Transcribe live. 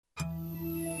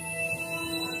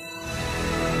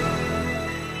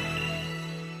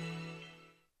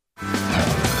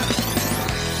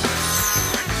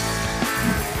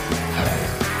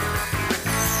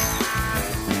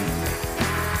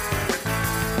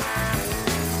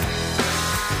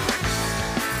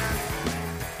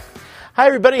Hi,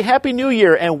 everybody. Happy New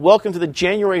Year, and welcome to the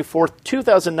January 4th,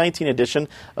 2019 edition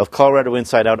of Colorado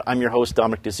Inside Out. I'm your host,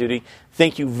 Dominic Dezzutti.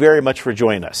 Thank you very much for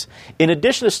joining us. In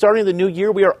addition to starting the new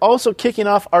year, we are also kicking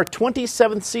off our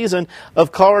 27th season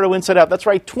of Colorado Inside Out. That's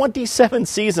right, 27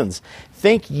 seasons.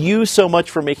 Thank you so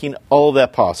much for making all of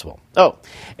that possible. Oh,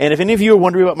 and if any of you are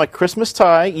wondering about my Christmas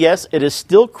tie, yes, it is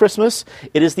still Christmas.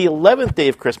 It is the 11th day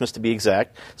of Christmas, to be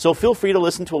exact. So feel free to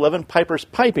listen to 11 pipers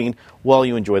piping while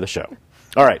you enjoy the show.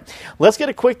 All right, let's get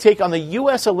a quick take on the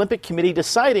U.S. Olympic Committee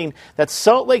deciding that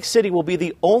Salt Lake City will be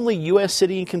the only U.S.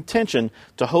 city in contention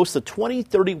to host the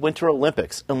 2030 Winter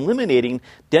Olympics, eliminating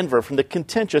Denver from the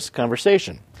contentious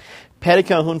conversation. Patty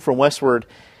Calhoun from Westward.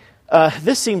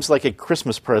 This seems like a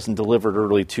Christmas present delivered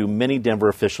early to many Denver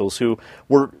officials who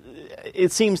were,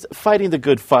 it seems, fighting the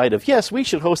good fight of, yes, we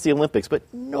should host the Olympics, but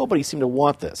nobody seemed to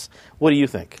want this. What do you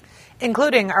think?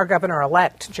 Including our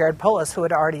governor-elect, Jared Polis, who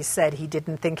had already said he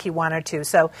didn't think he wanted to.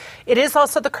 So it is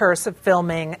also the curse of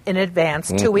filming in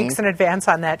advance, 2 weeks in advance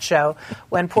on that show,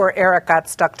 when poor Eric got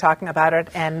stuck talking about it.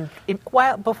 And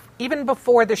even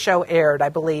before the show aired, I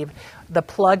believe, the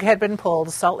plug had been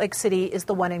pulled. Salt Lake City is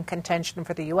the one in contention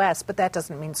for the U.S., but that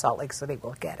doesn't mean Salt Lake City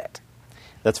will get it.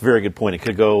 That's a very good point. It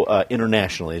could go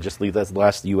internationally. Just leave that as the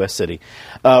last U.S. city.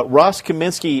 Ross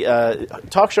Kaminsky,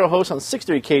 talk show host on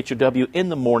 630 KHOW in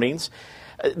the mornings.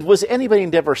 Was anybody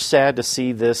in Denver sad to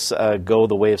see this go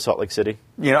the way of Salt Lake City?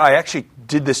 You know, I actually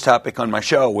did this topic on my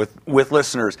show with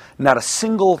listeners. Not a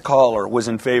single caller was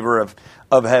in favor of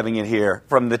having it here.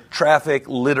 From the traffic,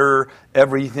 litter,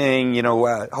 everything,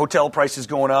 hotel prices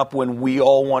going up when we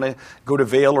all want to go to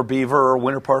Vail or Beaver or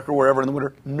Winter Park or wherever in the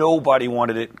winter. Nobody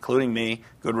wanted it, including me.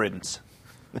 Good riddance.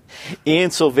 Ian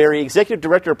Silveri, Executive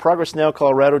Director of Progress Now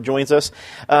Colorado, joins us.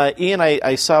 Ian,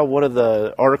 I saw one of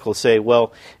the articles say,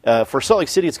 well, for Salt Lake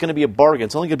City, it's going to be a bargain.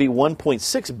 It's only going to be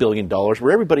 $1.6 billion,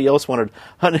 where everybody else wanted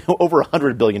over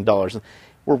 $100 billion.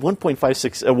 Where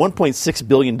 $1.6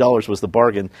 billion was the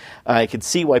bargain. I could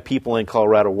see why people in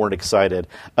Colorado weren't excited.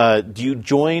 Do you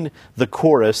join the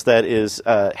chorus that is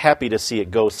happy to see it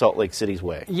go Salt Lake City's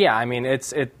way? Yeah, I mean,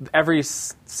 every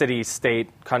city, state,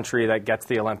 country that gets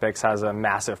the Olympics has a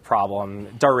massive problem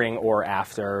during or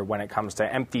after when it comes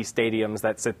to empty stadiums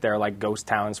that sit there like ghost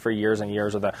towns for years and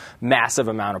years with a massive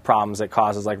amount of problems it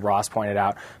causes, like Ross pointed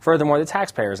out. Furthermore, the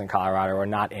taxpayers in Colorado are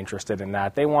not interested in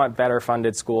that. They want better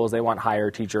funded schools. They want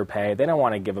higher teacher pay. They don't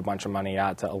want to give a bunch of money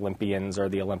out to Olympians or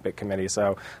the Olympic Committee.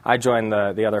 So I join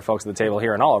the other folks at the table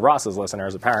here and all of Ross's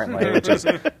listeners, apparently, which is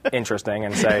interesting,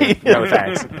 and say no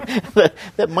thanks.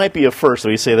 That might be a first.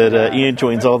 We say that Ian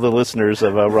joins all the listeners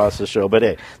of Ross's show. But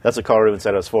hey, that's what Colorado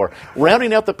Inside Out's for.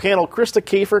 Rounding out the panel, Krista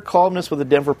Kafer, columnist with the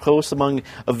Denver Post, among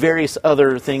various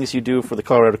other things you do for the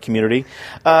Colorado community.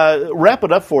 Wrap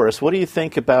it up for us. What do you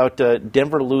think about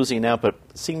Denver losing out, but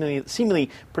seemingly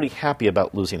pretty happy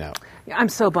about losing out? I'm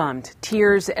so bummed.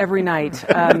 Tears every night.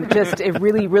 It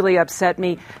really, really upset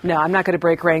me. No, I'm not going to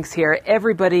break ranks here.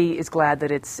 Everybody is glad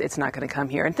that it's not going to come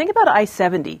here. And think about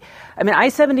I-70. I mean,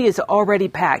 I-70 is already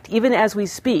packed. Even as we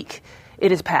speak,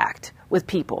 it is packed with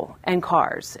people and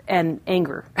cars and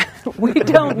anger. We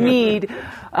don't need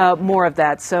more of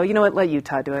that. So, you know what? Let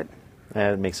Utah do it.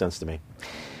 That makes sense to me.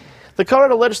 The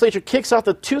Colorado Legislature kicks off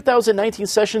the 2019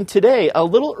 session today, a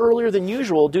little earlier than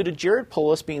usual due to Jared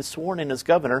Polis being sworn in as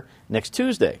governor next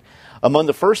Tuesday. Among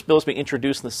the first bills being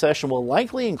introduced in the session will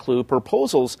likely include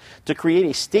proposals to create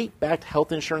a state-backed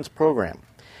health insurance program.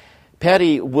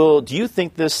 Patty, do you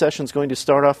think this session is going to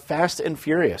start off fast and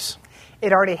furious?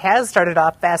 It already has started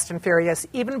off fast and furious,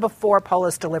 even before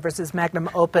Polis delivers his magnum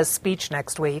opus speech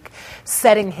next week,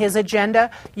 setting his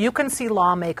agenda. You can see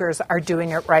lawmakers are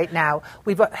doing it right now.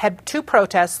 We've had 2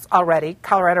 protests already.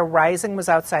 Colorado Rising was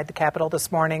outside the Capitol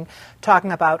this morning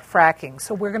talking about fracking.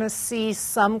 So we're going to see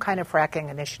some kind of fracking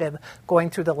initiative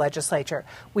going through the legislature.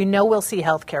 We know we'll see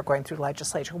health care going through the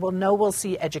legislature. We'll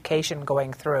see education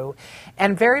going through.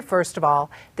 And very first of all,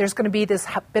 there's going to be this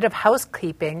bit of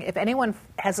housekeeping. If anyone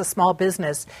has a small business,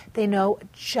 they know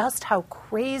just how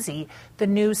crazy the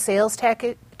new sales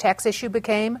tax issue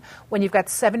became when you've got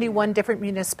 71 different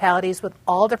municipalities with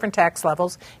all different tax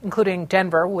levels, including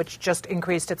Denver, which just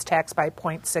increased its tax by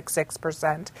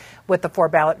 0.66% with the 4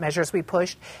 ballot measures we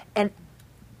pushed. And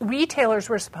retailers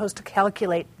were supposed to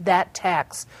calculate that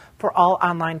tax for all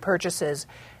online purchases.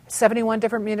 71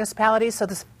 different municipalities, so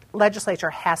this legislature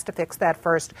has to fix that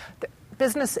first.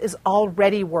 Business is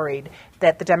already worried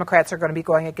that the Democrats are going to be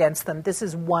going against them. This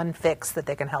is one fix that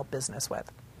they can help business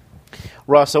with.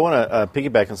 Ross, I want to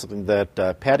piggyback on something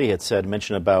that Patty had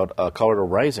mentioned about Colorado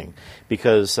Rising,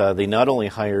 because they not only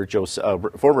hired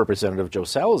former Representative Joe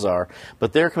Salazar,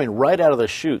 but they're coming right out of the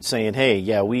chute saying, hey,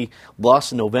 yeah, we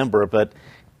lost in November, but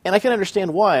And I can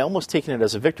understand why, almost taking it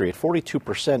as a victory. At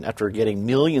 42% after getting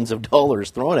millions of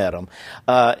dollars thrown at him,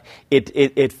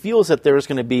 it feels that there's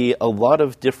going to be a lot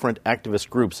of different activist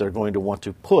groups that are going to want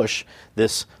to push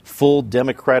this full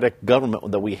democratic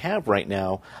government that we have right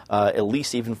now, at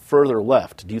least even further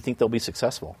left. Do you think they'll be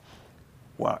successful?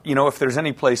 Well, if there's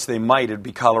any place they might, it'd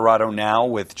be Colorado now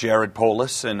with Jared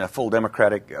Polis and a full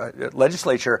Democratic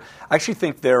legislature. I actually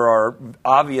think there are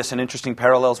obvious and interesting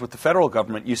parallels with the federal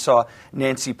government. You saw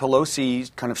Nancy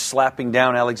Pelosi kind of slapping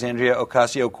down Alexandria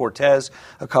Ocasio-Cortez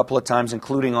a couple of times,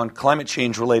 including on climate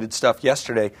change-related stuff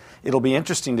yesterday. It'll be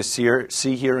interesting to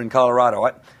see here in Colorado.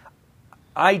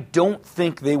 I don't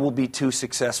think they will be too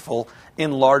successful,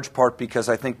 in large part because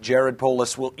I think Jared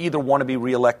Polis will either want to be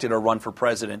reelected or run for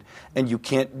president, and you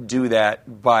can't do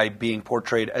that by being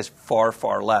portrayed as far,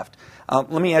 far left.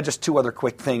 Let me add just two other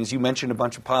quick things. You mentioned a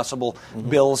bunch of possible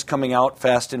bills coming out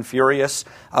fast and furious.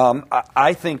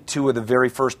 I think two of the very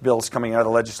first bills coming out of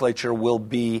the legislature will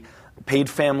be paid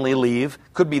family leave.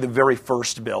 Could be the very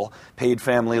first bill, paid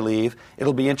family leave.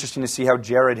 It'll be interesting to see how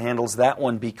Jared handles that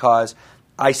one because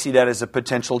I see that as a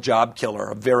potential job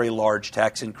killer, a very large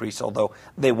tax increase, although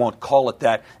they won't call it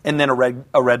that. And then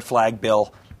a red flag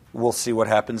bill. We'll see what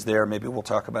happens there. Maybe we'll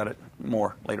talk about it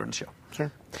more later in the show.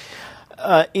 Sure.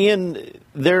 Ian,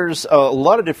 there's a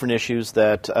lot of different issues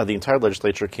that the entire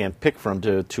legislature can pick from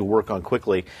to work on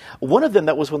quickly. One of them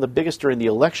that was one of the biggest during the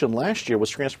election last year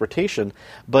was transportation,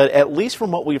 but at least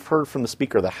from what we've heard from the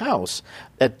Speaker of the House,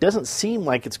 that doesn't seem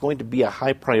like it's going to be a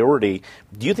high priority.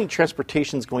 Do you think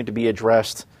transportation is going to be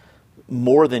addressed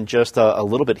more than just a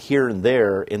little bit here and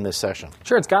there in this session?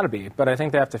 Sure, it's got to be, but I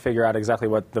think they have to figure out exactly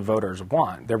what the voters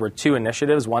want. There were two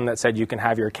initiatives, one that said you can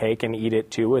have your cake and eat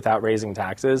it too without raising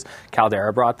taxes.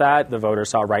 Caldera brought that. The voters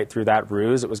saw right through that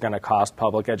ruse. It was going to cost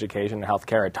public education and health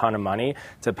care a ton of money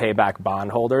to pay back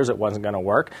bondholders. It wasn't going to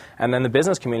work. And then the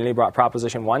business community brought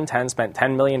Proposition 110, spent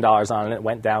 $10 million on it. It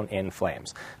went down in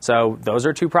flames. So those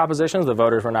are two propositions the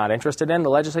voters were not interested in. The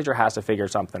legislature has to figure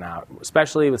something out,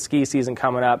 especially with ski season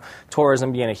coming up,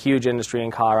 tourism being a huge industry in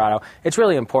Colorado. It's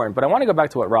really important. But I want to go back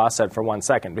to what Ross said for 1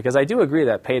 second, because I do agree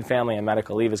that paid family and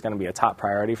medical leave is going to be a top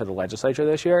priority for the legislature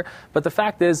this year. But the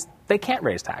fact is, they can't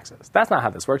raise taxes. That's not how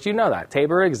this works. You know that.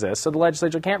 Tabor exists, so the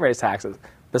legislature can't raise taxes.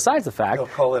 Besides the fact... They'll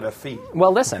call it a fee.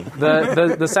 Well, listen,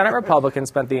 the Senate Republicans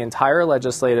spent the entire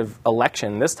legislative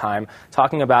election this time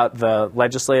talking about the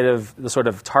sort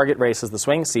of target races, the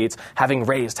swing seats, having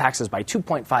raised taxes by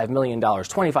 $2.5 million,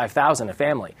 $25,000 a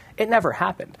family. It never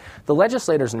happened. The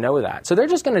legislators know that. So they're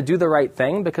just going to do the right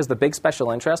thing because the big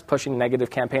special interests pushing negative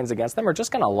campaigns against them are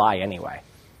just going to lie anyway.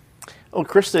 Oh,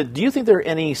 Krista, do you think there are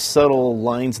any subtle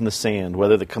lines in the sand,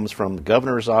 whether that comes from the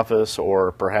governor's office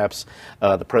or perhaps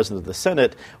the president of the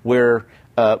Senate, where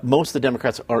most of the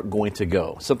Democrats aren't going to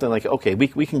go? Something like, okay,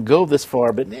 we can go this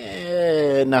far, but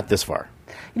not this far.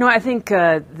 I think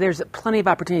there's plenty of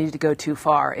opportunity to go too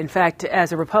far. In fact,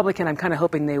 as a Republican, I'm kind of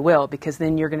hoping they will, because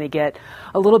then you're going to get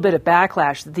a little bit of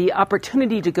backlash. The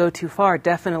opportunity to go too far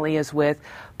definitely is with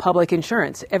public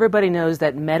insurance. Everybody knows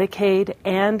that Medicaid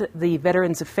and the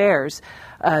Veterans Affairs,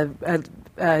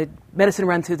 medicine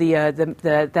run through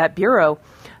that bureau,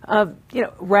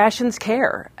 rations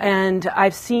care. And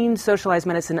I've seen socialized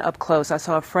medicine up close. I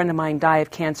saw a friend of mine die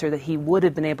of cancer that he would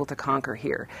have been able to conquer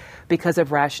here because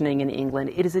of rationing in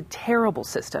England. It is a terrible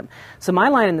system. So my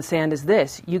line in the sand is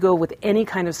this. You go with any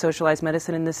kind of socialized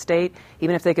medicine in this state,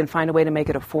 even if they can find a way to make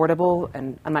it affordable,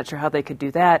 and I'm not sure how they could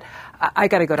do that, I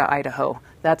got to go to Idaho.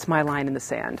 That's my line in the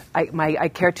sand. I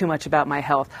care too much about my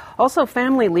health. Also,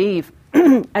 family leave.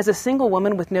 As a single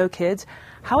woman with no kids,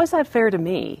 how is that fair to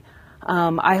me?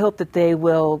 I hope that they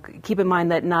will keep in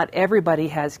mind that not everybody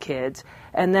has kids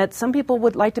and that some people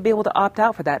would like to be able to opt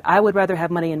out for that. I would rather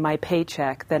have money in my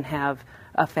paycheck than have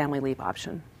a family leave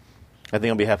option. I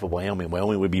think on behalf of Wyoming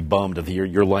would be bummed if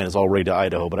your line is all ready to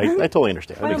Idaho, but I totally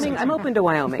understand. Wyoming, I'm open to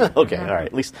Wyoming. Okay, all right.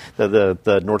 At least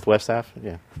the northwest half?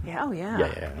 Yeah. Yeah, oh, yeah.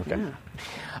 Yeah, okay. Yeah.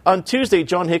 On Tuesday,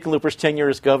 John Hickenlooper's tenure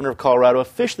as governor of Colorado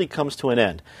officially comes to an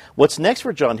end. What's next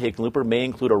for John Hickenlooper may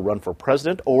include a run for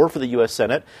president or for the U.S.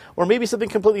 Senate, or maybe something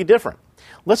completely different.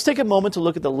 Let's take a moment to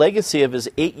look at the legacy of his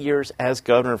 8 years as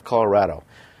governor of Colorado.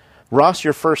 Ross,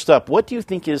 you're first up. What do you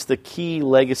think is the key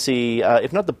legacy,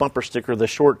 if not the bumper sticker, the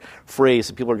short phrase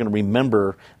that people are going to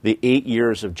remember the 8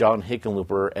 years of John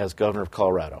Hickenlooper as governor of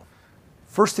Colorado?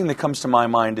 First thing that comes to my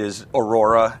mind is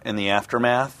Aurora and the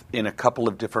aftermath in a couple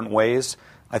of different ways.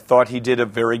 I thought he did a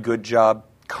very good job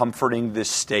comforting this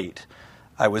state.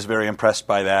 I was very impressed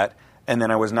by that. and then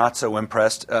I was not so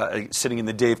impressed, sitting in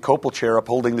the Dave Kopel chair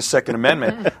upholding the Second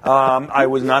Amendment, I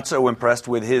was not so impressed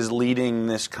with his leading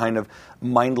this kind of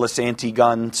mindless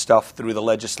anti-gun stuff through the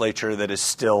legislature that is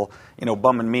still,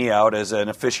 bumming me out as an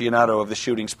aficionado of the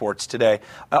shooting sports today.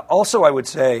 Also, I would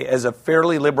say, as a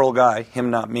fairly liberal guy,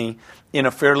 him not me, in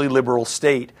a fairly liberal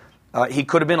state, he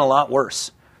could have been a lot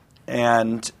worse.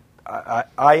 And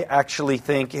I actually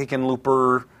think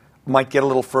Hickenlooper might get a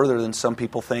little further than some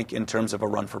people think in terms of a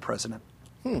run for president.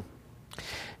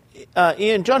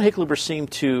 Ian, John Hickenlooper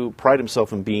seemed to pride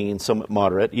himself in being somewhat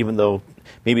moderate, even though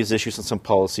maybe his issues and some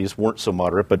policies weren't so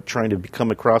moderate, but trying to come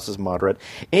across as moderate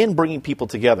and bringing people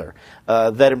together.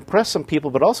 That impressed some people,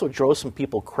 but also drove some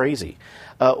people crazy.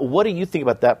 What do you think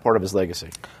about that part of his legacy?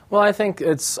 Well, I think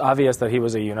it's obvious that he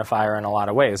was a unifier in a lot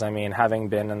of ways. I mean,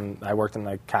 I worked in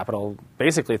the Capitol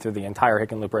basically through the entire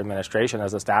Hickenlooper administration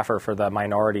as a staffer for the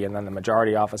minority and then the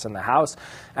majority office in the House.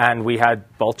 And we had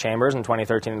both chambers in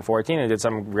 2013 and 14 and did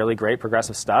some really great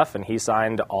progressive stuff. And he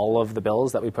signed all of the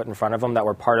bills that we put in front of him that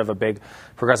were part of a big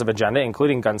progressive agenda,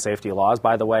 including gun safety laws.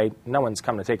 By the way, no one's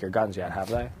come to take your guns yet, have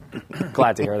they?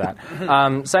 Glad to hear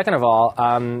that. Second of all,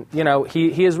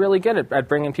 he is really good at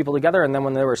bringing people together. And then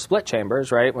when there were split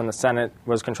chambers, right, when the Senate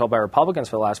was controlled by Republicans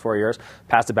for the last 4 years,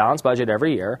 passed a balanced budget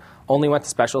every year, only went to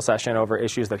special session over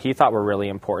issues that he thought were really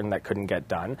important that couldn't get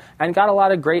done, and got a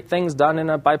lot of great things done in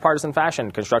a bipartisan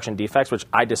fashion. Construction defects, which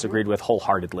I disagreed with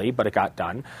wholeheartedly, but it got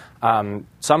done.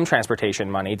 Some transportation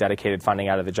money, dedicated funding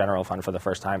out of the general fund for the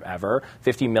first time ever,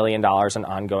 $50 million in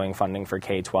ongoing funding for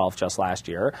K-12 just last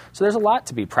year. So there's a lot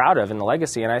to be proud of in the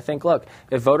legacy, and I think, look,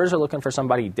 if voters are looking for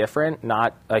somebody different,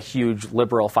 not a huge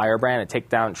liberal firebrand to take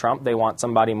down Trump, they want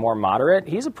somebody more moderate,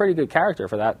 he's a pretty good character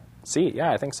for that seat.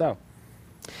 Yeah, I think so.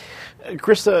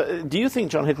 Krista, do you think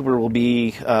John Hickenlooper will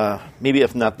be, maybe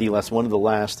if not the last, one of the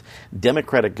last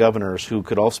Democratic governors who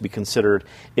could also be considered,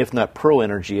 if not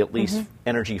pro-energy, at least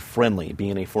energy-friendly,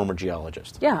 being a former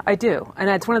geologist? Yeah, I do. And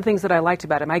that's one of the things that I liked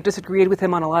about him. I disagreed with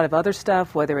him on a lot of other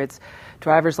stuff, whether it's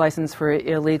driver's license for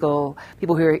illegal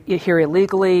people who are here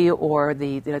illegally, or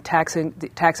the tax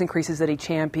increases that he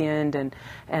championed, and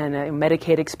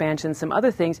Medicaid expansion, some other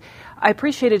things. I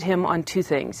appreciated him on two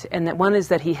things, and that one is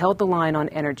that he held the line on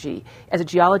energy. As a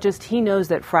geologist, he knows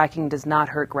that fracking does not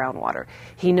hurt groundwater.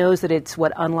 He knows that it's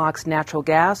what unlocks natural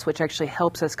gas, which actually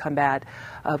helps us combat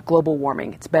global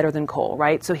warming. It's better than coal,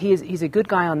 right? So he's a good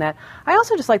guy on that. I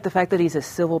also just like the fact that he's a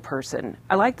civil person.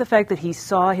 I like the fact that he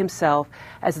saw himself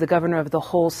as the governor of the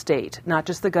whole state, not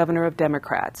just the governor of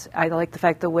Democrats. I like the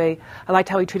fact I liked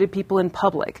how he treated people in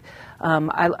public.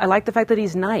 I like the fact that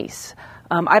he's nice.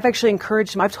 I've actually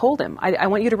encouraged him. I've told him, I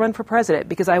want you to run for president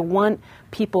because I want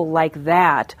people like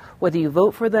that, whether you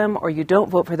vote for them or you don't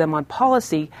vote for them on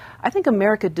policy. I think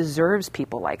America deserves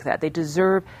people like that. They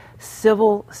deserve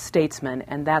civil statesmen,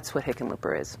 and that's what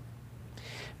Hickenlooper is.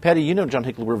 Patty, you know John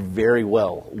Hickenlooper very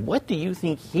well. What do you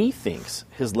think he thinks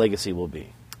his legacy will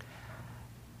be?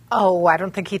 Oh, I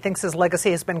don't think he thinks his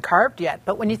legacy has been carved yet.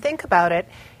 But when you think about it,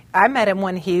 I met him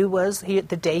when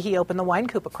the day he opened the wine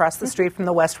coupe across the street from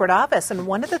the Westward office. And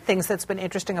one of the things that's been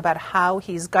interesting about how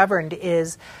he's governed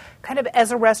is kind of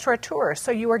as a restaurateur.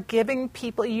 So you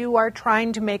are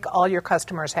trying to make all your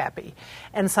customers happy.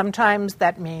 And sometimes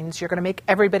that means you're going to make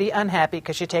everybody unhappy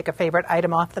because you take a favorite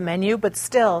item off the menu. But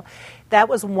still, that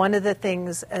was one of the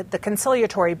things, the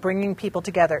conciliatory, bringing people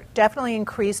together, definitely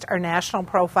increased our national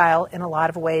profile in a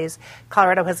lot of ways.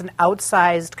 Colorado has an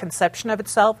outsized conception of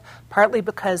itself, partly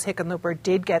because Hickenlooper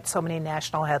did get so many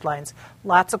national headlines,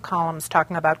 lots of columns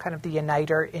talking about kind of the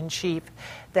uniter-in-chief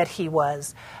that he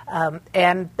was.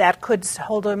 And that could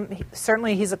hold him.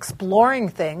 Certainly he's exploring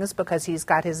things because he's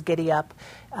got his Giddy Up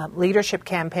leadership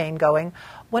campaign going.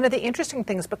 One of the interesting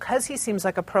things, because he seems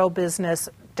like a pro-business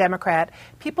Democrat,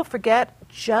 people forget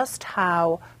just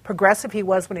how progressive he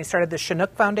was when he started the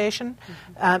Chinook Foundation,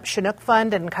 Chinook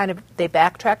Fund, and kind of they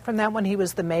backtracked from that when he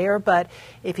was the mayor. But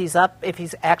if he's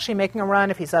actually making a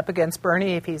run, if he's up against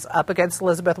Bernie, if he's up against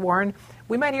Elizabeth Warren,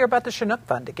 we might hear about the Chinook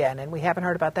Fund again, and we haven't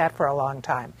heard about that for a long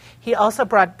time. He also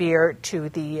brought beer to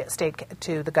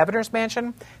the governor's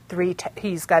mansion.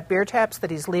 He's got beer taps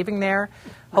that he's leaving there.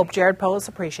 Hope Jared Polis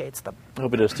appreciates them. I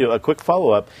hope it is too. A quick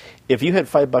follow-up. If you had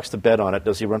 $5 to bet on it,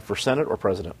 does he run for Senate or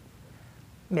president?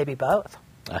 Maybe both.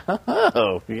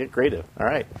 Oh, you get creative. All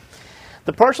right.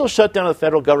 The partial shutdown of the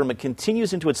federal government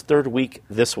continues into its third week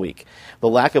this week. The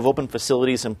lack of open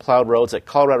facilities and plowed roads at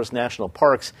Colorado's national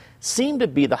parks seem to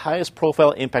be the highest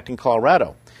profile impact in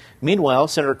Colorado. Meanwhile,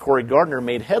 Senator Cory Gardner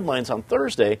made headlines on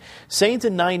Thursday saying to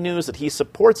 9 News that he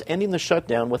supports ending the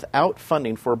shutdown without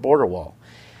funding for a border wall.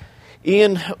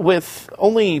 Ian, with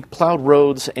only plowed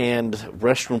roads and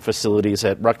restroom facilities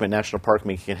at Rocky Mountain National Park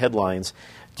making headlines,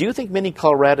 do you think many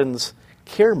Coloradans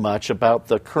care much about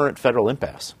the current federal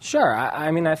impasse? Sure. I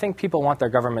mean, I think people want their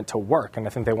government to work, and I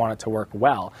think they want it to work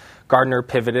well. Gardner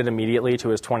pivoted immediately to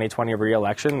his 2020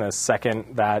 re-election the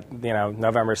second that,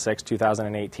 November 6,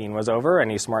 2018 was over,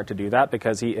 and he's smart to do that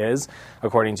because he is,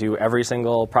 according to every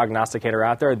single prognosticator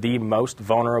out there, the most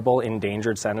vulnerable,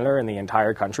 endangered senator in the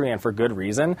entire country, and for good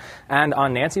reason. And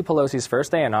on Nancy Pelosi's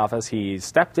first day in office, he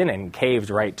stepped in and caved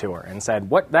right to her and said,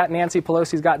 what that Nancy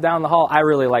Pelosi's got down the hall, I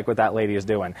really like what that lady is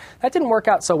doing. That didn't work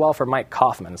out so well for Mike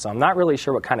Kaufman, so I'm not really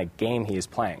sure what kind of game he's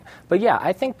playing. But yeah,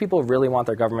 I think people really want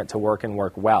their government to work and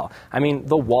work well. I mean,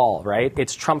 the wall, right?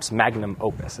 It's Trump's magnum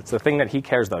opus. It's the thing that he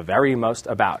cares the very most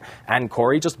about. And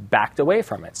Corey just backed away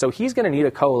from it. So he's going to need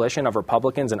a coalition of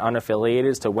Republicans and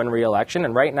unaffiliateds to win re-election.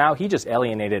 And right now, he just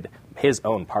alienated his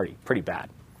own party pretty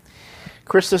bad.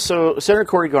 Krista, so Senator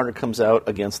Cory Gardner comes out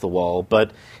against the wall,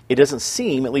 but it doesn't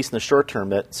seem, at least in the short term,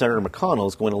 that Senator McConnell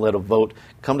is going to let a vote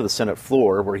come to the Senate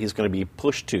floor where he's going to be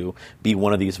pushed to be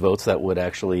one of these votes that would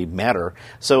actually matter.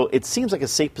 So it seems like a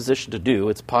safe position to do.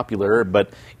 It's popular,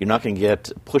 but you're not going to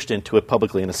get pushed into it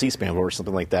publicly in a C-SPAN vote or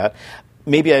something like that.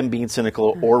 Maybe I'm being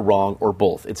cynical or wrong or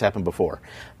both. It's happened before.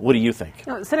 What do you think?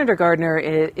 No, Senator Gardner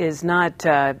is not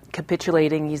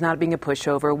capitulating. He's not being a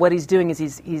pushover. What he's doing is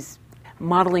he's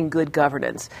modeling good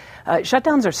governance.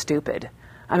 Shutdowns are stupid.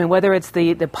 I mean, whether it's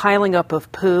the piling up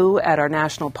of poo at our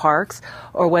national parks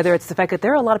or whether it's the fact that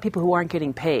there are a lot of people who aren't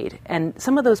getting paid. And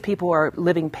some of those people are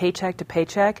living paycheck to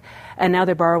paycheck, and now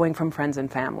they're borrowing from friends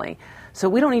and family. So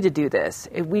we don't need to do this.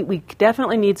 We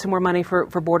definitely need some more money for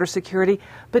border security,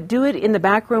 but do it in the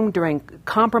back room during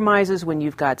compromises when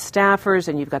you've got staffers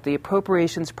and you've got the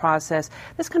appropriations process.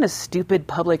 This kind of stupid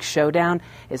public showdown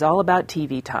is all about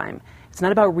TV time. It's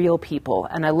not about real people.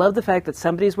 And I love the fact that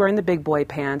somebody's wearing the big boy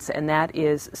pants, and that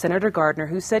is Senator Gardner,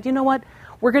 who said, you know what,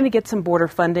 we're going to get some border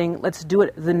funding. Let's do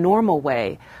it the normal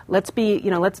way. Let's be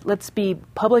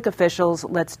public officials.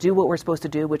 Let's do what we're supposed to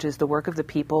do, which is the work of the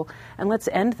people, and let's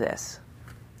end this.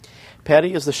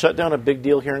 Patty, is the shutdown a big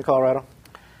deal here in Colorado?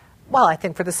 Well, I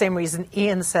think for the same reason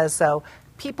Ian says so.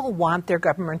 People want their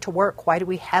government to work. Why do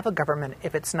we have a government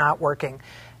if it's not working?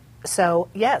 So,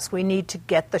 yes, we need to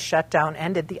get the shutdown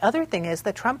ended. The other thing is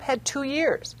that Trump had 2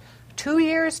 years. 2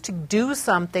 years to do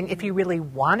something if he really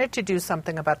wanted to do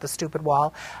something about the stupid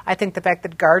wall. I think the fact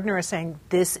that Gardner is saying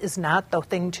this is not the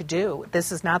thing to do,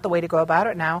 this is not the way to go about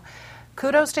it now,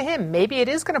 kudos to him. Maybe it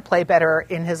is going to play better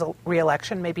in his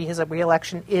re-election. Maybe his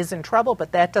re-election is in trouble,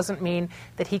 but that doesn't mean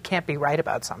that he can't be right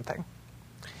about something.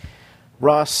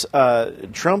 Ross,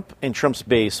 Trump and Trump's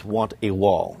base want a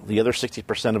wall. The other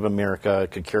 60% of America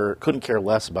couldn't care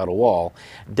less about a wall.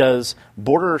 Does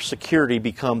border security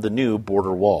become the new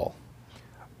border wall?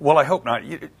 Well, I hope not.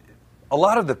 A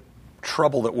lot of the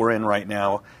trouble that we're in right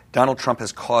now, Donald Trump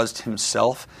has caused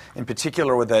himself, in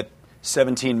particular with that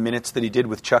 17 minutes that he did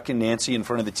with Chuck and Nancy in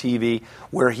front of the TV,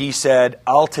 where he said,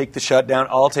 I'll take the shutdown,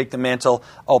 I'll take the mantle,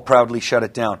 I'll proudly shut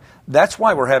it down. That's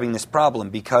why we're having this problem,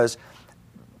 because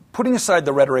putting aside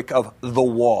the rhetoric of the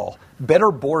wall, better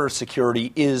border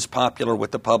security is popular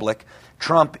with the public.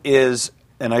 Trump is,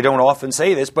 and I don't often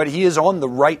say this, but he is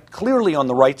clearly on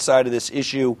the right side of this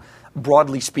issue,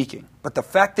 broadly speaking. But the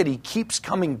fact that he keeps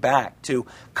coming back to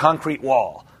concrete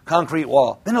wall,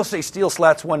 then he'll say steel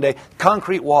slats one day,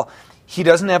 concrete wall. He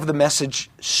doesn't have the message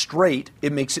straight.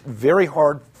 It makes it very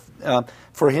hard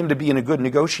for him to be in a good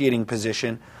negotiating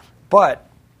position. But,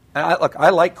 I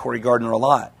like Cory Gardner a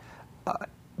lot.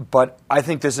 But I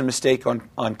think there's a mistake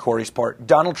on Cory's part.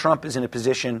 Donald Trump is in a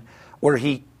position where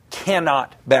he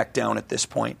cannot back down at this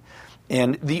point.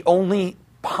 And the only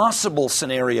possible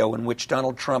scenario in which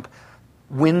Donald Trump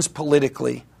wins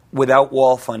politically without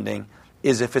wall funding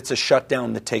is if it's a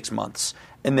shutdown that takes months.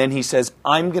 And then he says,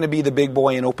 I'm going to be the big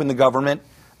boy and open the government,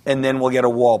 and then we'll get a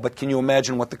wall. But can you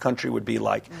imagine what the country would be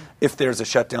like if there's a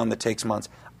shutdown that takes months?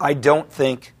 I don't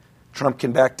think Trump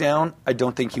can back down. I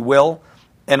don't think he will.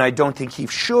 And I don't think he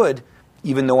should,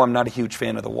 even though I'm not a huge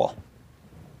fan of the wall.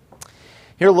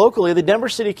 Here locally, the Denver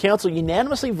City Council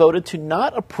unanimously voted to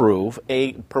not approve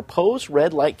a proposed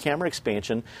red light camera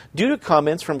expansion due to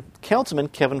comments from Councilman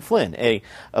Kevin Flynn, a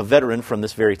veteran from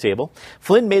this very table.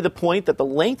 Flynn made the point that the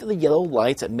length of the yellow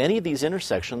lights at many of these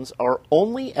intersections are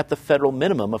only at the federal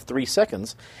minimum of 3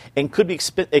 seconds and could be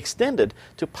extended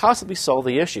to possibly solve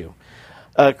the issue.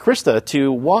 Krista,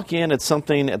 to walk in at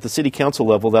something at the city council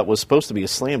level that was supposed to be a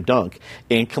slam dunk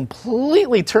and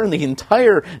completely turn the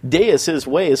entire dais his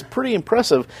way is pretty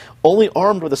impressive, only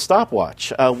armed with a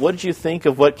stopwatch. What did you think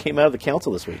of what came out of the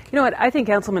council this week? You know what? I think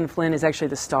Councilman Flynn is actually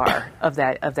the star of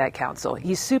that council.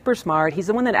 He's super smart. He's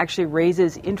the one that actually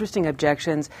raises interesting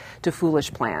objections to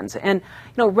foolish plans. And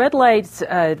red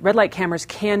light cameras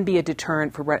can be a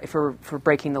deterrent for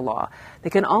breaking the law. They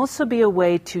can also be a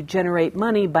way to generate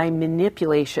money by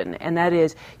manipulation, and that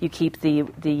is you keep the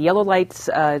yellow lights,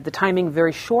 the timing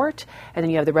very short, and then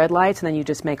you have the red lights, and then you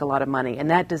just make a lot of money. And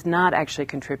that does not actually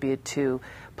contribute to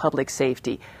public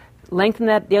safety. Lengthen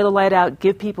that yellow light out,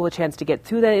 give people a chance to get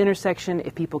through that intersection.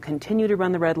 If people continue to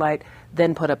run the red light,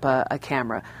 then put up a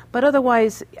camera. But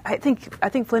otherwise, I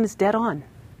think Flynn is dead on.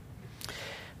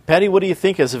 Patty, what do you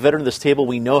think? As a veteran of this table,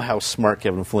 we know how smart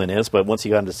Kevin Flynn is, but once he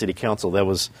got into city council, that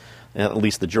was, at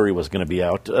least the jury was going to be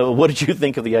out. What did you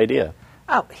think of the idea?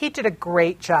 Oh, he did a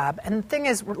great job. And the thing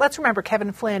is, let's remember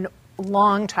Kevin Flynn,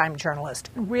 longtime journalist,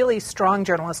 really strong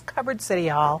journalist, covered City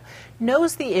Hall,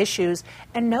 knows the issues,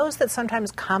 and knows that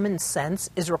sometimes common sense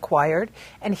is required.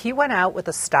 And he went out with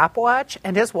a stopwatch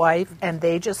and his wife, and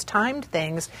they just timed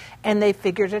things, and they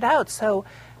figured it out. So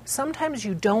sometimes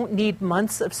you don't need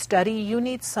months of study. You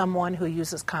need someone who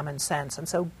uses common sense. And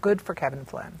so good for Kevin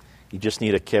Flynn. You just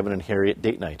need a Kevin and Harriet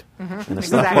date night. And a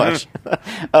stopwatch.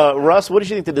 Russ, what did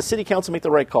you think? Did the city council make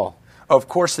the right call? Of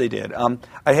course they did.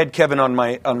 I had Kevin on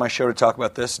my show to talk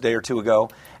about this a day or two ago,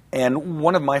 and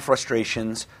one of my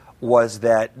frustrations was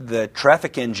that the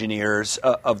traffic engineers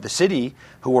of the city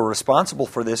who were responsible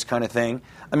for this kind of thing,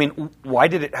 I mean, why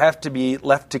did it have to be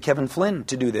left to Kevin Flynn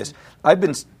to do this? I've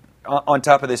been on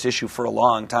top of this issue for a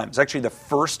long time. It's actually the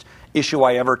first issue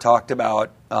I ever talked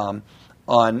about on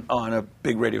a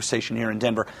big radio station here in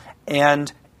Denver.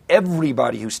 And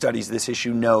everybody who studies this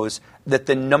issue knows that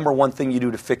the number one thing you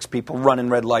do to fix people running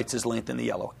red lights is lengthen the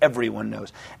yellow. Everyone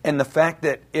knows. And the fact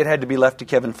that it had to be left to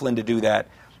Kevin Flynn to do that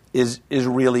is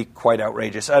really quite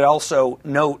outrageous. I'd also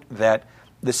note that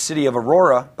the city of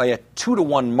Aurora, by a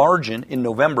 2-to-1 margin in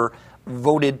November,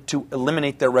 voted to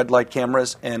eliminate their red light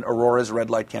cameras, and Aurora's red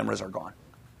light cameras are gone.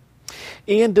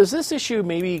 And does this issue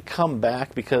maybe come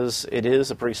back because it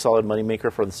is a pretty solid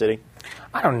moneymaker for the city?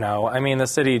 I don't know. I mean, the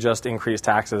city just increased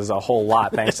taxes a whole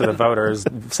lot thanks to the voters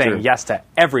saying yes to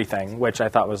everything, which I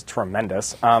thought was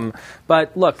tremendous.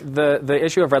 But look, the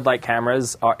issue of red light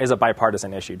cameras is a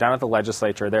bipartisan issue. Down at the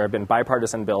legislature, there have been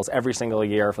bipartisan bills every single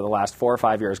year for the last 4 or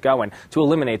 5 years going to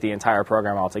eliminate the entire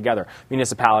program altogether.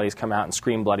 Municipalities come out and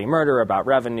scream bloody murder about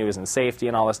revenues and safety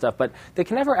and all this stuff, but they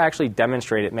can never actually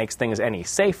demonstrate it makes things any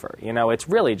safer. It's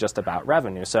really just about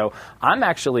revenue. So I'm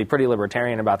actually pretty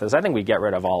libertarian about this. I think we get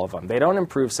rid of all of them. They don't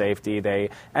improve safety.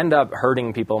 They end up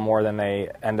hurting people more than they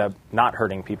end up not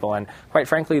hurting people. And quite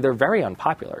frankly, they're very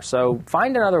unpopular. So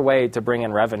find another way to bring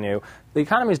in revenue. The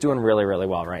economy is doing really, really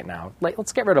well right now.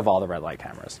 Let's get rid of all the red light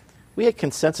cameras. We had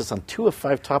consensus on 2 of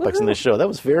 5 topics in this show. That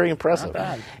was very impressive.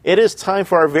 Not bad. It is time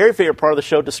for our very favorite part of the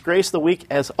show, Disgrace of the Week.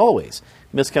 As always,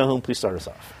 Ms. Calhoun, please start us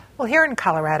off. Well, here in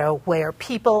Colorado, where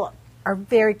people are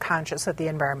very conscious of the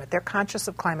environment, they're conscious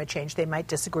of climate change. They might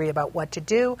disagree about what to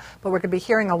do, but we're going to be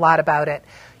hearing a lot about it.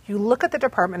 You look at the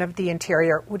Department of the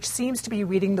Interior, which seems to be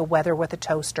reading the weather with a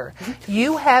toaster.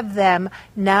 You have them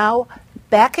now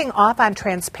backing off on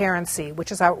transparency,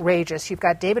 which is outrageous. You've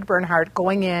got David Bernhardt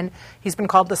going in. He's been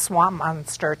called the swamp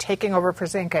monster, taking over for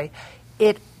Zinke.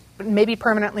 It maybe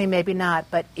permanently, maybe not,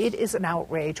 but it is an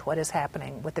outrage what is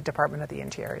happening with the Department of the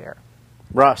Interior.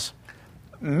 Ross.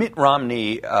 Mitt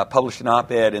Romney published an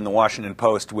op-ed in the Washington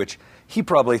Post, which he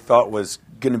probably thought was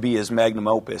going to be his magnum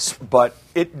opus, but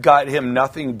it got him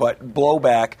nothing but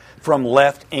blowback from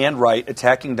left and right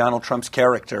attacking Donald Trump's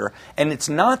character. And it's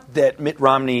not that Mitt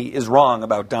Romney is wrong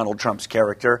about Donald Trump's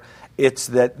character. It's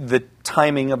that the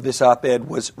timing of this op-ed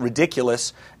was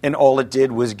ridiculous, and all it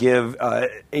did was give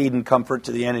aid and comfort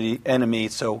to the enemy.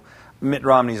 So Mitt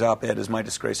Romney's op-ed is my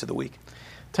disgrace of the week.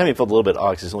 Timmy felt a little bit odd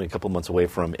because he's only a couple months away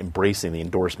from embracing the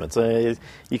endorsements.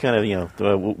 You kind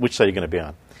of, which side are you going to be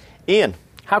on? Ian.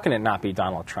 How can it not be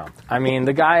Donald Trump? I mean,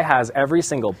 the guy has every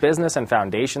single business and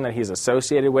foundation that he's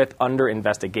associated with under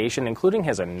investigation, including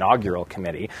his inaugural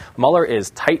committee. Mueller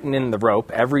is tightening the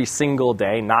rope every single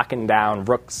day, knocking down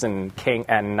rooks and king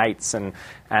and knights and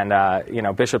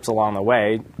and bishops along the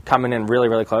way, coming in really,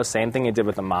 really close. Same thing he did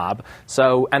with the mob.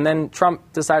 So, and then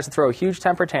Trump decides to throw a huge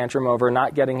temper tantrum over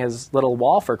not getting his little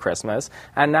wall for Christmas,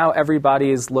 and now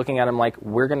everybody is looking at him like,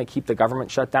 we're going to keep the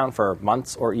government shut down for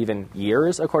months or even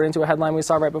years, according to a headline we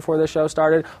saw right before the show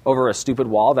started, over a stupid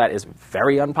wall that is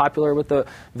very unpopular with the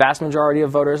vast majority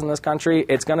of voters in this country.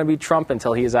 It's going to be Trump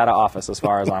until he's out of office, as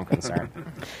far as I'm concerned.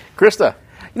 Krista.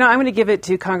 I'm going to give it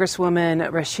to Congresswoman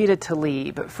Rashida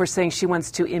Tlaib for saying she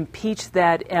wants to impeach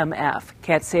that MF.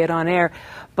 Can't say it on air.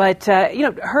 But,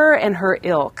 her and her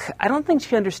ilk, I don't think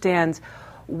she understands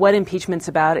what impeachment's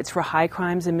about. It's for high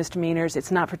crimes and misdemeanors. It's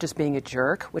not for just being a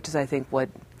jerk, which is, I think, what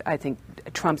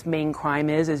Trump's main crime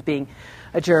is being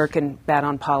a jerk and bad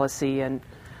on policy and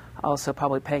also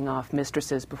probably paying off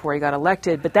mistresses before he got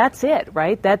elected. But that's it,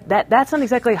 right? That's not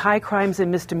exactly high crimes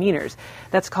and misdemeanors.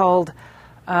 That's called...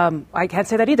 I can't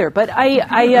say that either, but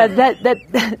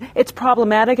it's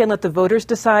problematic, and let the voters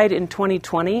decide in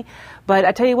 2020. But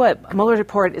I tell you what, Mueller's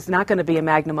report is not going to be a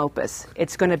magnum opus.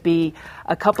 It's going to be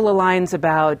a couple of lines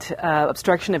about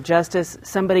obstruction of justice,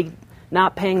 somebody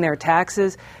not paying their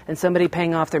taxes, and somebody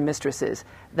paying off their mistresses.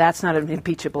 That's not an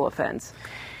impeachable offense.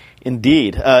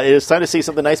 Indeed. It is time to see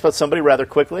something nice about somebody rather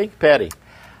quickly. Patty.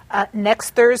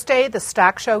 Next Thursday, the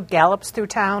stock show gallops through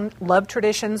town. Love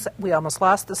traditions. We almost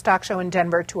lost the stock show in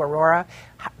Denver to Aurora.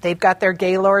 They've got their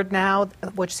Gaylord now,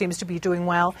 which seems to be doing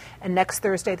well. And next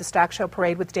Thursday, the stock show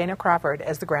parade with Dana Crawford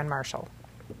as the Grand Marshal.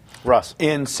 Russ.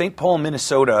 In St. Paul,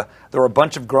 Minnesota, there were a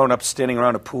bunch of grown-ups standing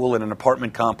around a pool in an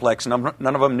apartment complex. None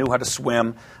of them knew how to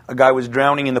swim. A guy was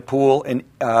drowning in the pool, and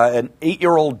an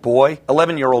 11-year-old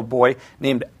boy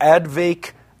named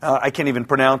Advake, I can't even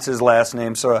pronounce his last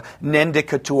name, so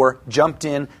Nendikatur jumped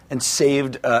in and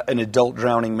saved an adult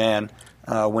drowning man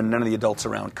when none of the adults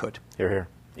around could. Hear, hear.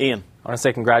 Ian. I want to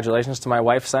say congratulations to my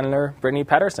wife, Senator Brittany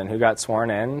Pedersen, who got sworn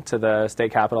in to the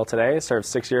state capitol today, served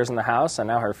 6 years in the House, and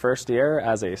now her first year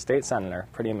as a state senator.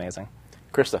 Pretty amazing.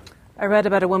 Krista. I read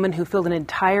about a woman who filled an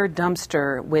entire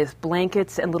dumpster with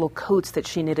blankets and little coats that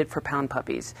she knitted for pound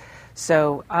puppies.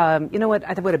 So, you know what?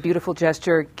 I think what a beautiful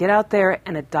gesture. Get out there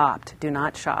and adopt. Do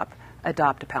not shop.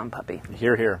 Adopt a pound puppy.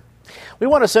 Hear, hear. We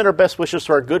want to send our best wishes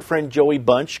to our good friend Joey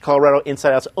Bunch, Colorado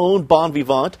Inside Out's own bon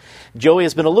vivant. Joey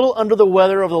has been a little under the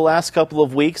weather over the last couple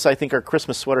of weeks. I think our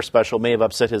Christmas sweater special may have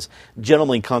upset his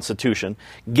gentlemanly constitution.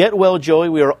 Get well, Joey.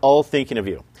 We are all thinking of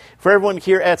you. For everyone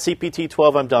here at CPT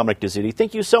 12, I'm Dominic Dezzutti.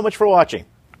 Thank you so much for watching.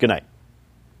 Good night.